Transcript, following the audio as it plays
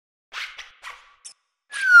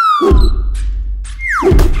Hey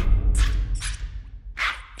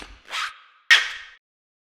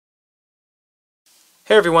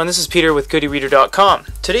everyone, this is Peter with GoodyReader.com.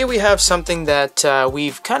 Today we have something that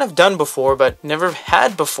we've kind of done before but never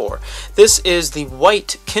had before. This is the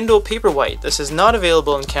white Kindle Paperwhite. This is not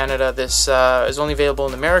available in Canada. This is only available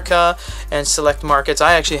in America and select markets.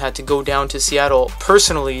 I actually had to go down to Seattle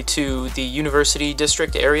personally to the University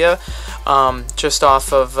District area just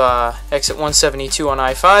off of exit 172 on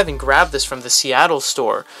I-5 and grab this from the Seattle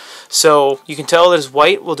store. So you can tell it is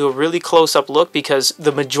white. We'll do a really close-up look because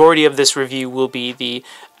the majority of this review will be the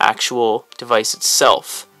actual device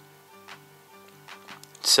itself.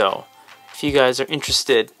 So if you guys are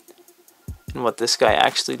interested in what this guy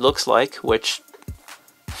actually looks like, which,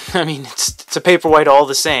 I mean, it's a Paperwhite all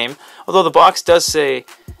the same, although the box does say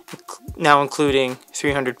now including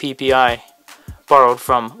 300 ppi, borrowed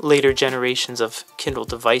from later generations of Kindle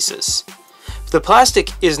devices. The plastic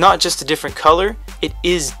is not just a different color, it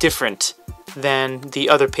is different than the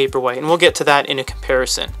other Paperwhite, and we'll get to that in a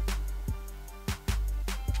comparison.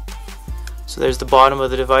 So there's the bottom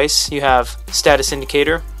of the device. You have status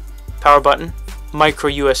indicator, power button, micro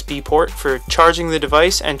USB port for charging the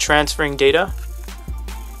device and transferring data,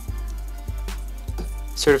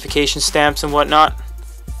 certification stamps and whatnot,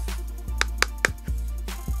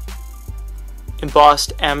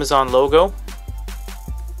 embossed Amazon logo,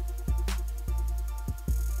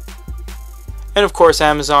 and of course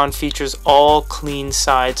Amazon features all clean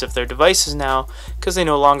sides of their devices now because they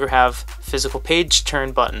no longer have physical page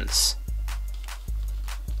turn buttons.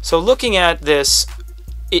 So looking at this,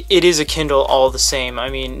 it is a Kindle all the same. I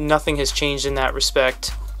mean, nothing has changed in that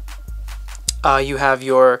respect. You have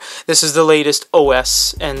this is the latest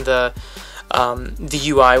OS and the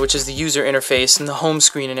UI, which is the user interface and the home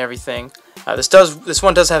screen and everything. This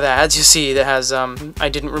one does have ads. You see that has I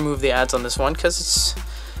didn't remove the ads on this one because it's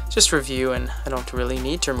just review and I don't really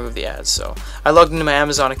need to remove the ads. So I logged into my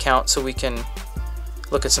Amazon account so we can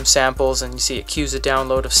look at some samples, and you see it queues a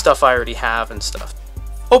download of stuff I already have and stuff.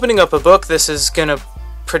 Opening up a book, this is gonna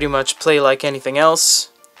pretty much play like anything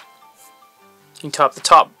else. You can tap the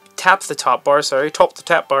top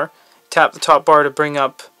bar to bring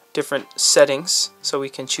up different settings, so we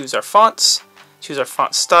can choose our fonts, choose our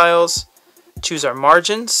font styles, choose our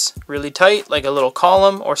margins, really tight like a little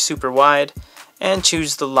column or super wide, and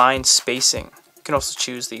choose the line spacing. You can also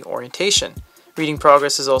choose the orientation. Reading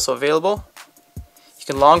progress is also available. You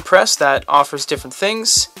can long press, that offers different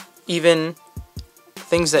things, even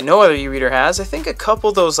things that no other e-reader has. I think a couple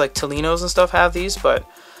of those like Tolinos and stuff have these, but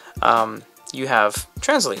you have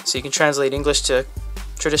translate, so you can translate English to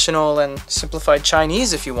traditional and simplified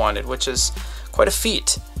Chinese if you wanted, which is quite a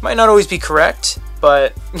feat. Might not always be correct,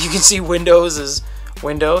 but you can see Windows is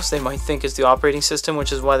Windows. They might think it's the operating system,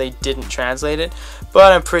 which is why they didn't translate it,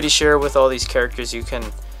 but I'm pretty sure with all these characters you can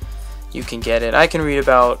get it. I can read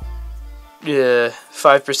about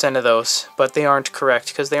 5% of those, but they aren't correct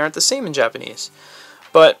because they aren't the same in Japanese.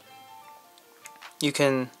 But you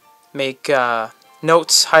can make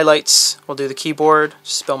notes, highlights. We'll do the keyboard,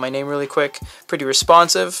 just spell my name really quick. Pretty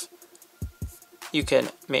responsive. You can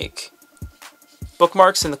make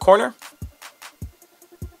bookmarks in the corner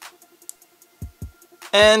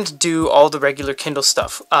and do all the regular Kindle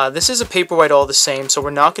stuff. This is a Paperwhite all the same, so we're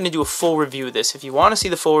not going to do a full review of this. If you want to see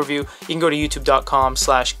the full review, you can go to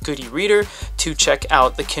youtube.com/GoodyReader to check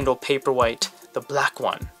out the Kindle Paperwhite, the black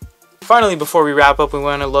one. Finally, before we wrap up, we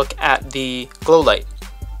want to look at the glow light.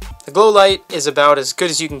 The glow light is about as good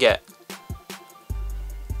as you can get.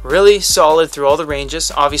 Really solid through all the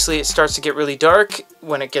ranges. Obviously, it starts to get really dark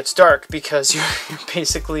when it gets dark because you're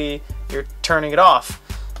turning it off.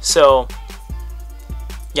 So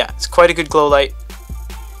yeah, it's quite a good glow light,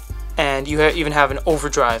 and you even have an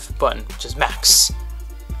overdrive button, which is max,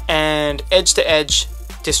 and edge to edge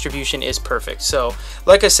distribution is perfect. So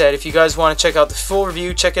like I said, if you guys want to check out the full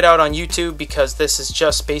review, check it out on YouTube, because this is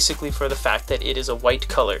just basically for the fact that it is a white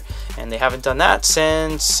color, and they haven't done that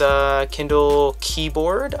since Kindle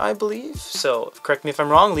Keyboard, I believe. So correct me if I'm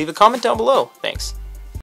wrong, leave a comment down below. Thanks.